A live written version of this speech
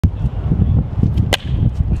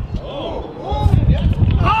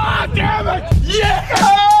damn it! Yeah!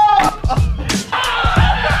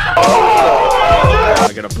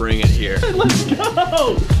 I gotta bring it here. Let's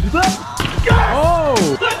go! Let's go!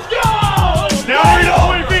 Oh! Let's go! Now we know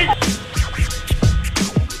what we think.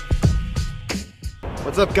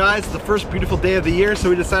 What's up, guys? It's the first beautiful day of the year, so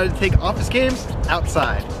we decided to take office games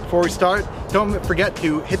outside. Before we start, don't forget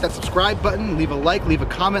to hit that subscribe button, leave a like, leave a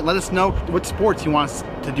comment, let us know what sports you want us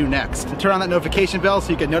to do next. And turn on that notification bell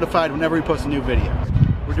so you get notified whenever we post a new video.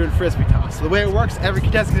 We're doing Frisbee toss. So the way it works, every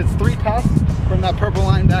contestant gets 3 tosses from that purple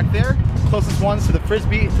line back there. Closest ones to the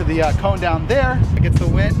Frisbee, to the cone down there, gets the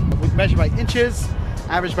win. We measure by inches,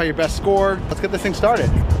 average by your best score. Let's get this thing started.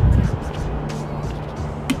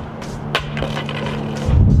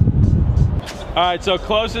 All right, so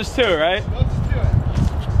closest to, right? Closest to it.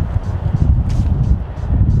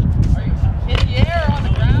 In the air on the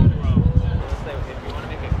ground. If you want to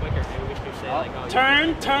make it quicker, maybe we could say like, oh,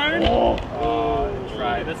 Turn. Oh,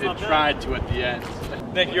 it tried to at the end.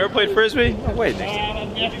 Nick, you ever played Frisbee? Oh, wait,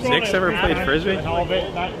 Nick's ever played Frisbee?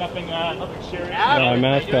 Nothing serious. No, I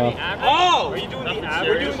matched off. Oh! Are you doing the average?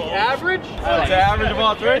 We're doing the average? That's the average of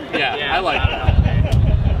all 3? Yeah, I like that.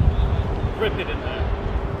 Rip it in there.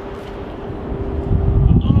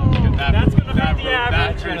 That's gonna hurt the average.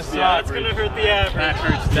 That's gonna suck. That's gonna hurt the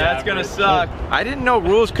average. That's gonna suck. I didn't know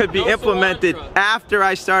rules could be implemented after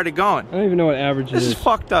I started going. I don't even know what average This is. is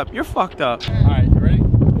fucked up. You're fucked up. All right, you ready?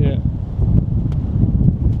 Yeah.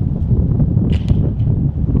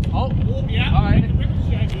 Oh, yeah. All right.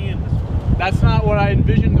 That's not what I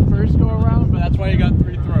envisioned the first go around, but that's why you got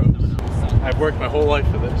 3 throws. I've worked my whole life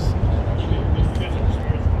for this.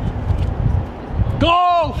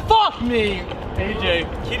 Go! Fuck me! AJ.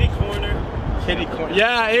 Kitty corner. Kitty corner.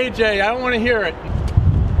 Yeah, AJ, I don't want to hear it.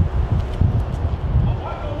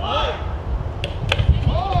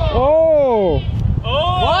 Oh!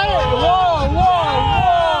 What? Whoa, whoa, whoa!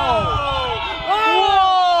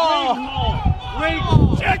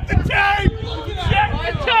 Whoa! Check the tape! Check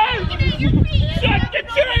the tape! Check the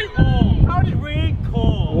tape! How did rain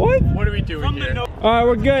call? What? What are we doing here? Alright,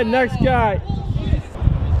 we're good. Next guy.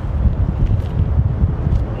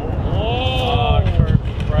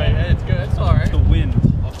 Right, it's good. It's all right. The wind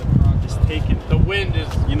is taken. The wind is.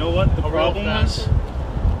 You know what the a problem real is?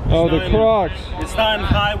 Oh, the Crocs. It's not in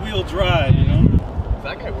high wheel drive, you know? Is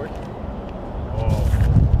that guy working? Oh.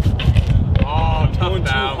 Oh, tough Going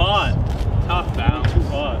too bounce. hot. Tough bounce. Too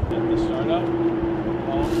hot. The start up.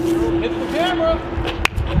 Ball through. Hit the camera.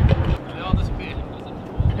 And then I'll disappear.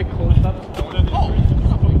 Pick close up. Oh.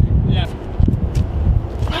 Yeah.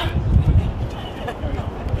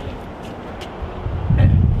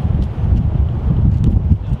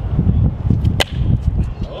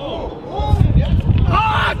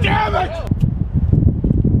 Damn it!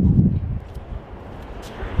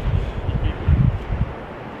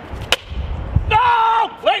 No!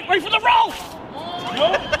 Wait for the roll!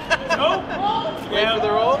 No. Wait for the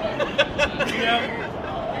roll. Yeah.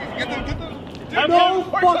 No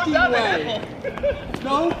fucking way!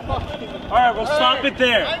 No fucking way! Alright, we'll stop it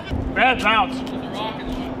there. Bad bounce.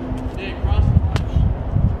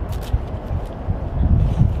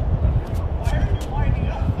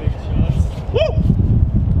 Woo!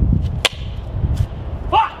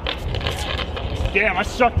 Fuck! Damn, I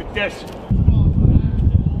sucked at this.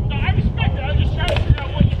 No, I respect it. I was just trying to figure out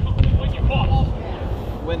what you caught.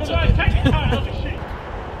 Because when I was taking time, I was like, shit.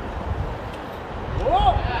 Whoa!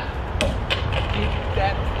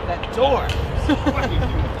 That door.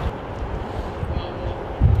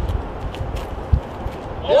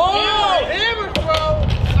 Oh, hammer throw!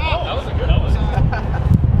 That was a good one.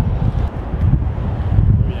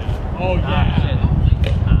 Oh, yeah.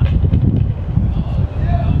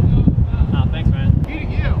 oh, thanks, man.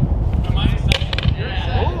 Beating you. Am I?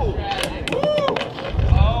 Yeah. Oh. Woo.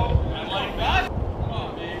 Oh, I like that. Come on,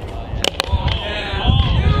 baby. Oh,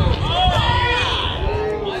 yeah.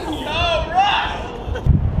 Let's go, Russ.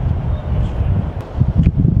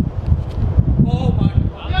 Oh, my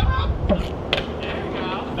God. There we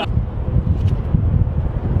go.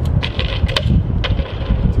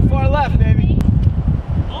 Too far left, baby.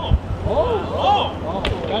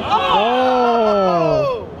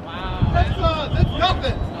 That's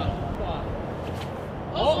nothing.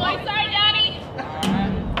 Oh, sorry, Daddy.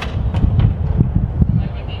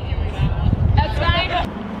 That's fine.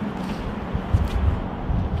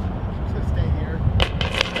 Just gonna stay here.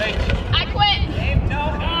 I quit. No.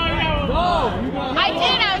 I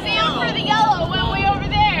did. I was aiming for the yellow. Went way over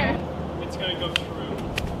there. It's going to go through.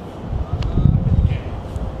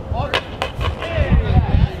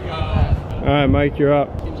 Alright, Mike, you're up.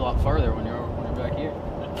 Seems a lot farther when you're back here.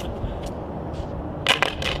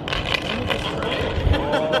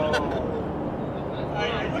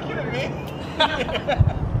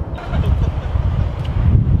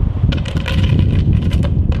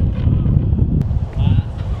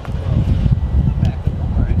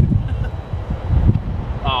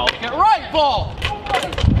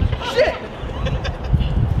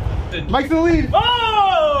 Mike's in the lead.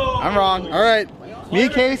 Oh! I'm wrong. All right. Me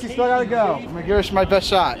and Casey still gotta go. I'm gonna give it my best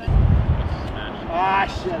shot. Ah,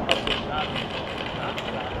 shit.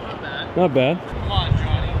 Not bad. Come on,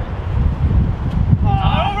 Johnny.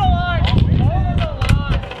 Over the line! Over the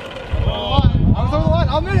line! I was over the line.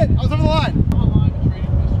 I'll admit it. I was over the line.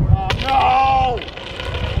 No!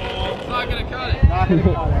 It's not gonna cut it. Not gonna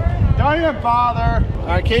cut it. Don't even bother. All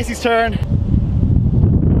right, Casey's turn.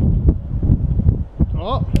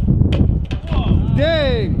 Oh.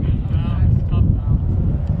 Dang.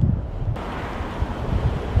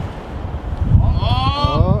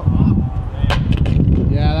 Oh.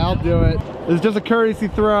 Yeah, that'll do it. This is just a courtesy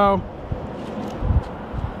throw.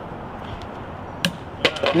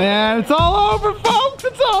 Man, it's all over, folks.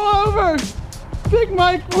 It's all over. Big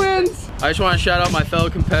Mike wins. I just want to shout out my fellow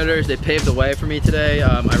competitors. They paved the way for me today.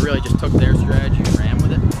 I really just took their strategy and ran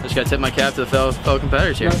with it. Just gotta tip my cap to the fellow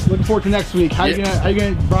competitors here. Looking forward to next week. How you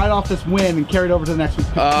gonna ride off this win and carry it over to the next week?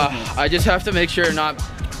 I just have to make sure not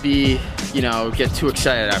be, get too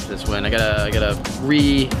excited after this win. I gotta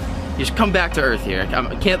just come back to earth here.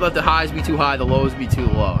 I can't let the highs be too high, the lows be too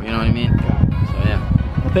low. You know what I mean? So yeah.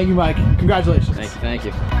 Well, thank you, Mike. Congratulations. Thank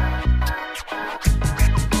you.